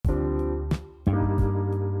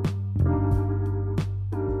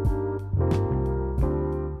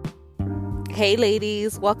Hey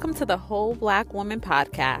ladies, welcome to the Whole Black Woman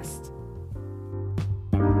Podcast.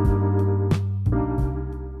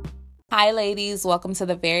 Hi ladies, welcome to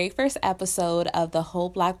the very first episode of the Whole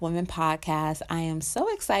Black Woman Podcast. I am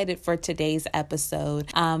so excited for today's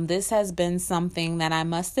episode. This has been something that I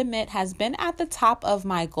must admit has been at the top of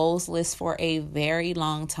my goals list for a very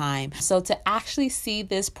long time. So to actually see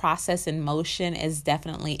this process in motion is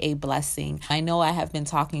definitely a blessing. I know I have been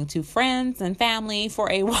talking to friends and family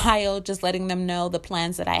for a while, just letting them know the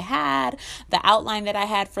plans that I had, the outline that I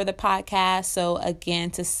had for the podcast. So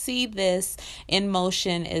again, to see this in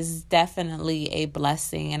motion is definitely a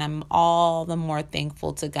blessing, and I'm all the more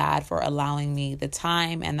thankful to God for allowing me the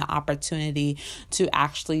time and the opportunity to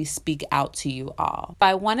actually speak out to you all.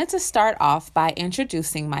 I wanted to start off by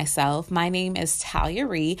introducing myself. My name is Talia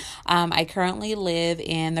Ree. I currently live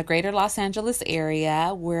in the greater Los Angeles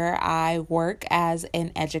area where I work as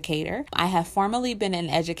an educator. I have formerly been in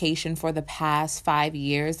education for the past 5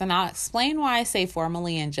 years, and I'll explain why I say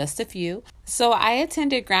formally in just a few. So I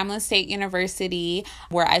attended Grambling State University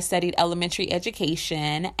where I studied elementary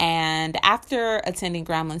education, and after attending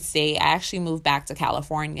Grambling State, I actually moved back to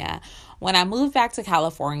California. When I moved back to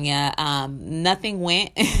California, nothing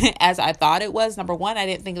went as I thought it was. Number one, I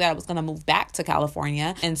didn't think that I was going to move back to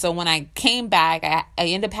California. And so when I came back, I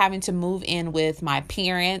ended up having to move in with my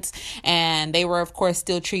parents. And they were, of course,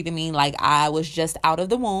 still treating me like I was just out of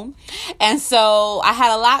the womb. And so I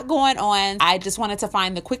had a lot going on. I just wanted to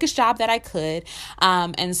find the quickest job that I could.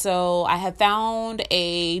 And so I had found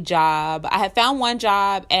a job. I had found one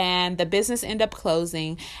job and the business ended up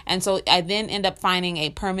closing. And so I then ended up finding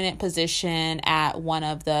a permanent position at one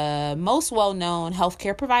of the most well-known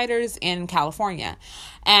healthcare providers in California.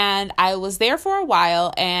 And I was there for a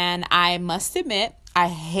while, and I must admit, I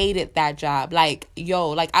hated that job. I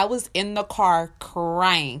was in the car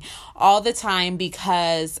crying all the time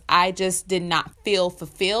because I just did not feel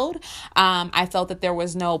fulfilled. I felt that there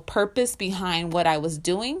was no purpose behind what I was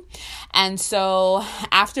doing. And so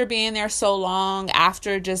after being there so long,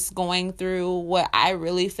 after just going through what I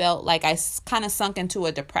really felt like I kind of sunk into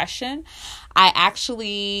a depression, I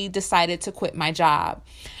actually decided to quit my job.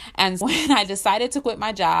 And when I decided to quit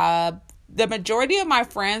my job, the majority of my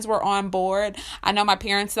friends were on board. I know my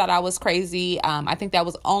parents thought I was crazy. I think that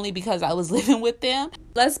was only because I was living with them.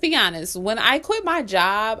 Let's be honest. When I quit my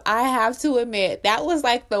job, I have to admit that was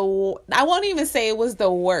I won't even say it was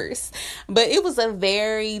the worst, but it was a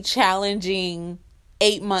very challenging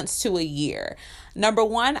 8 months to a year. Number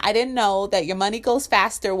one, I didn't know that your money goes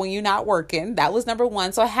faster when you're not working. That was number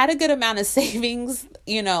one. So I had a good amount of savings,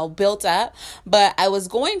 built up, but I was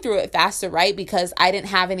going through it faster, right? Because I didn't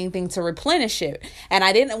have anything to replenish it. And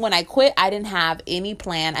when I quit, I didn't have any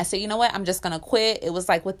plan. I said, you know what? I'm just going to quit. It was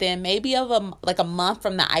within maybe of a month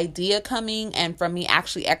from the idea coming and from me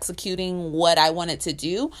actually executing what I wanted to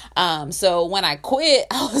do. So when I quit,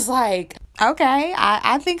 I was like, okay,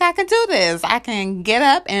 I think I can do this. I can get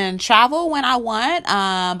up and travel when I want.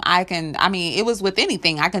 It was with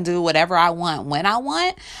anything. I can do whatever I want when I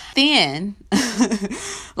want. Then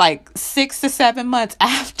 6 to 7 months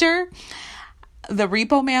after, the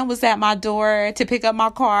repo man was at my door to pick up my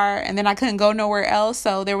car, and then I couldn't go nowhere else.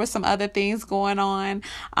 So there was some other things going on.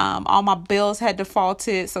 All my bills had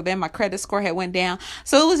defaulted. So then my credit score had went down.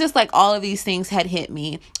 So it was just all of these things had hit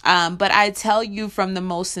me. But I tell you from the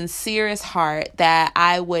most sincerest heart that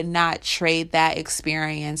I would not trade that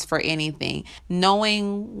experience for anything.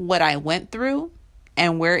 Knowing what I went through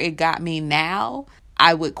and where it got me now,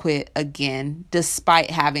 I would quit again, despite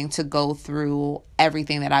having to go through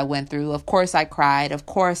everything that I went through. Of course, I cried. Of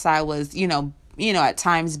course, I was, at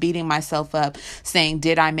times beating myself up, saying,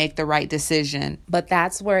 did I make the right decision? But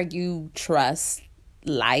that's where you trust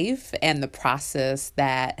life and the process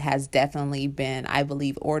that has definitely been, I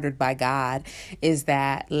believe, ordered by God, is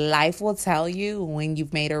that life will tell you when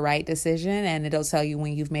you've made a right decision, and it'll tell you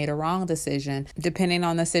when you've made a wrong decision. Depending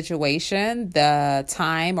on the situation, the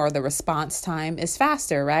time or the response time is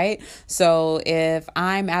faster, right? So if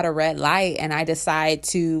I'm at a red light and I decide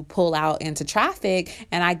to pull out into traffic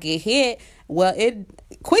and I get hit, well, it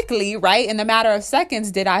quickly, right? In a matter of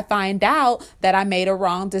seconds, did I find out that I made a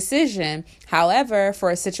wrong decision? However, for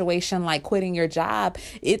a situation like quitting your job,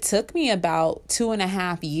 it took me about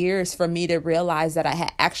 2.5 years for me to realize that I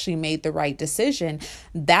had actually made the right decision.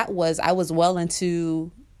 I was well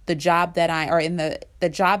into the job that the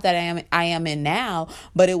job that I am in now,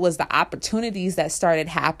 but it was the opportunities that started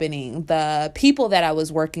happening, the people that I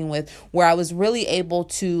was working with, where I was really able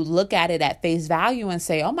to look at it at face value and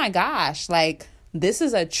say, oh my gosh, this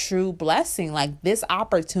is a true blessing. This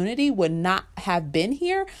opportunity would not have been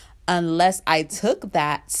here unless I took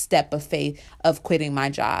that step of faith of quitting my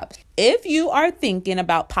job. If you are thinking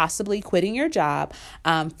about possibly quitting your job,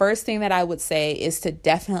 first thing that I would say is to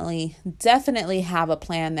definitely have a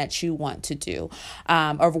plan that you want to do,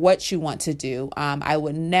 or what you want to do. I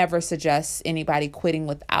would never suggest anybody quitting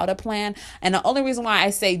without a plan. And the only reason why I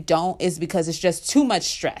say don't is because it's just too much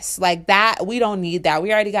stress. Like that, we don't need that.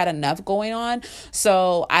 We already got enough going on.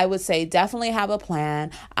 So I would say definitely have a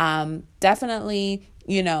plan. Definitely,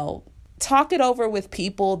 talk it over with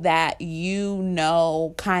people that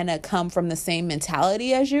kind of come from the same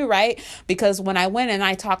mentality as you, right? Because when I went and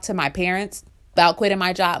I talked to my parents about quitting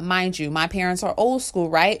my job, mind you, my parents are old school,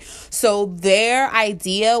 right? So their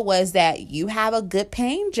idea was that you have a good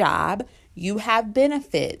paying job, you have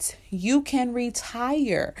benefits, you can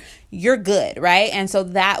retire, you're good, right? And so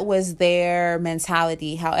that was their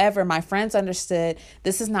mentality. However, my friends understood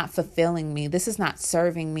this is not fulfilling me. This is not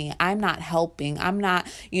serving me. I'm not helping. I'm not,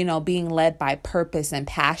 being led by purpose and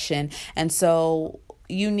passion. And so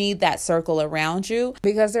you need that circle around you,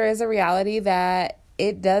 because there is a reality that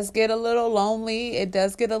it does get a little lonely. It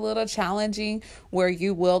does get a little challenging where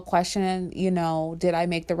you will question, did I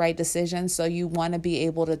make the right decision? So you want to be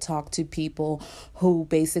able to talk to people who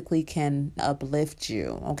basically can uplift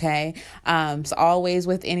you. Okay. So always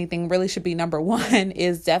with anything really should be number one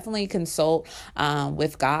is definitely consult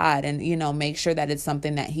with God and, make sure that it's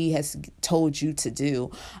something that he has told you to do.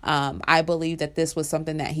 I believe that this was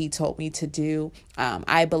something that he told me to do.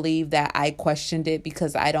 I believe that I questioned it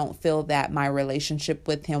because I don't feel that my relationship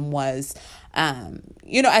with him was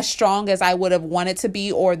as strong as I would have wanted to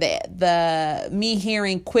be, or the me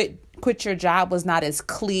hearing quit your job was not as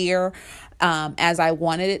clear as I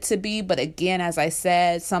wanted it to be. But again, as I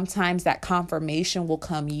said, sometimes that confirmation will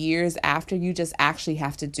come years after you just actually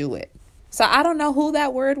have to do it. So I don't know who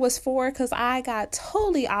that word was for, because I got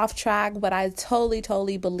totally off track, but I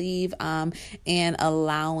totally believe in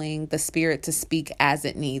allowing the Spirit to speak as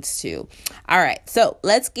it needs to. All right, so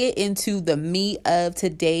let's get into the meat of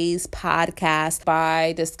today's podcast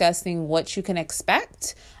by discussing what you can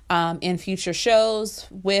expect in future shows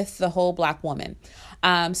with the Whole Black Woman.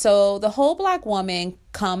 So the Whole Black Woman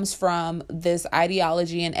comes from this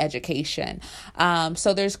ideology in education.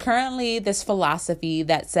 So there's currently this philosophy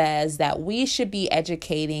that says that we should be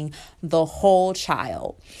educating the whole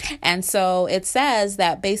child. And so it says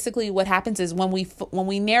that basically what happens is when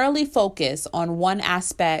we narrowly focus on one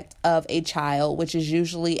aspect of a child, which is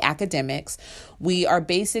usually academics, we are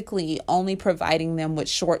basically only providing them with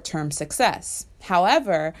short-term success.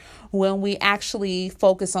 However, when we actually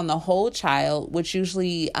focus on the whole child, which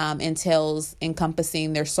usually entails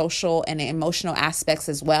encompassing their social and emotional aspects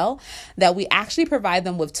as well, that we actually provide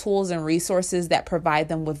them with tools and resources that provide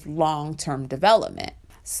them with long-term development.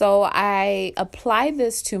 So I apply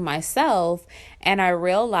this to myself, and I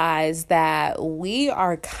realize that we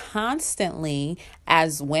are constantly,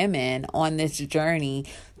 as women, on this journey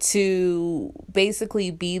to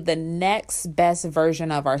basically be the next best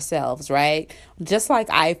version of ourselves, right? Just like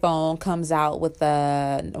iPhone comes out with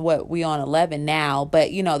what we on 11 now,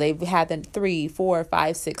 but they've had the 3, 4,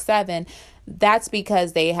 5, 6, 7. That's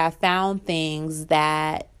because they have found things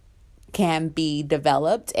that can be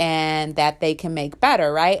developed and that they can make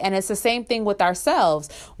better, right? And it's the same thing with ourselves.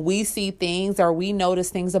 We see things or we notice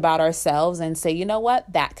things about ourselves and say, you know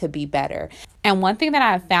what, that could be better. And one thing that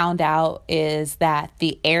I've found out is that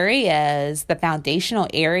the foundational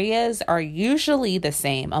areas are usually the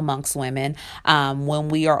same amongst women when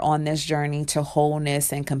we are on this journey to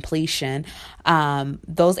wholeness and completion.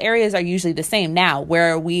 Those areas are usually the same. Now,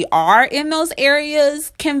 where we are in those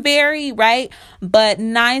areas can vary, right? But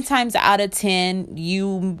 9 times out of 10,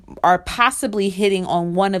 you are possibly hitting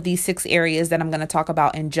on one of these 6 areas that I'm going to talk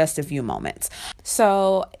about in just a few moments.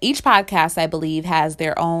 So each podcast, I believe, has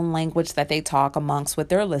their own language that they talk amongst with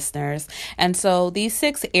their listeners. And so these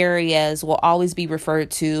 6 areas will always be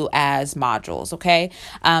referred to as modules. Okay.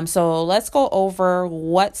 So let's go over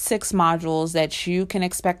what 6 modules that you can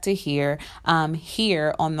expect to hear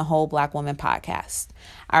here on the Whole Black Woman podcast.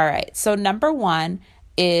 All right. So number 1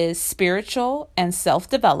 is spiritual and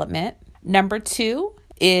self-development. Number 2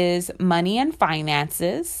 is money and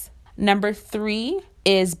finances. Number 3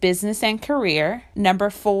 is business and career. Number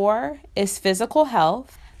 4 is physical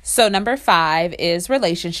health. So number 5 is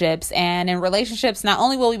relationships. And in relationships, not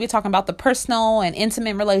only will we be talking about the personal and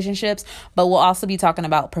intimate relationships, but we'll also be talking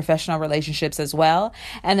about professional relationships as well.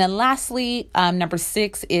 And then lastly, number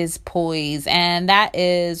 6 is poise. And that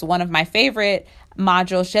is one of my favorite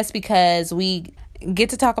modules just because we get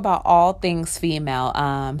to talk about all things female.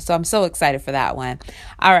 So I'm so excited for that one.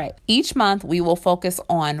 All right. Each month we will focus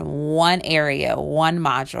on one area, one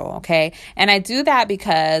module. Okay. And I do that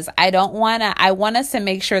because I want us to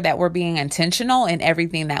make sure that we're being intentional in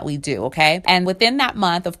everything that we do. Okay. And within that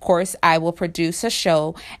month, of course, I will produce a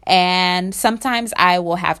show, and sometimes I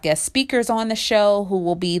will have guest speakers on the show who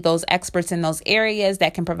will be those experts in those areas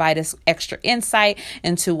that can provide us extra insight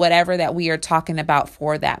into whatever that we are talking about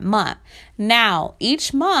for that month. Now,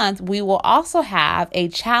 each month, we will also have a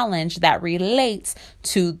challenge that relates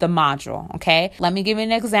to the module, okay? Let me give you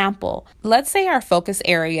an example. Let's say our focus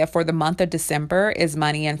area for the month of December is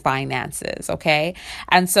money and finances, okay?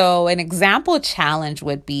 And so an example challenge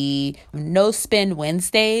would be no spend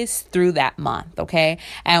Wednesdays through that month, okay?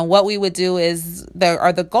 And what we would do is,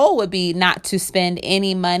 the goal would be not to spend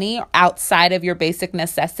any money outside of your basic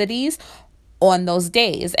necessities on those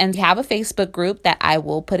days. And we have a Facebook group that I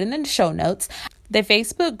will put in the show notes. The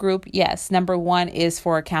Facebook group, yes, number one is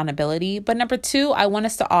for accountability. But number two, I want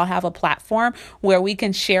us to all have a platform where we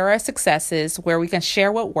can share our successes, where we can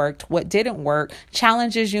share what worked, what didn't work,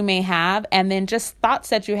 challenges you may have, and then just thoughts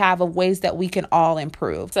that you have of ways that we can all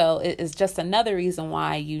improve. So it is just another reason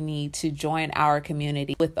why you need to join our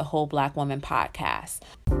community with the Whole Black Woman Podcast.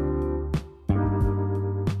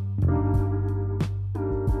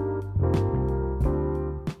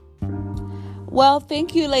 Well,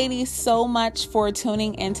 thank you, ladies, so much for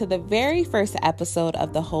tuning into the very first episode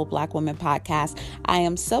of the Whole Black Woman Podcast. I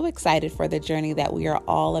am so excited for the journey that we are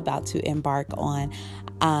all about to embark on.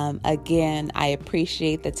 Again, I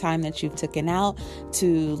appreciate the time that you've taken out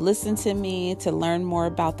to listen to me, to learn more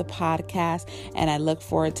about the podcast, and I look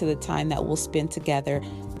forward to the time that we'll spend together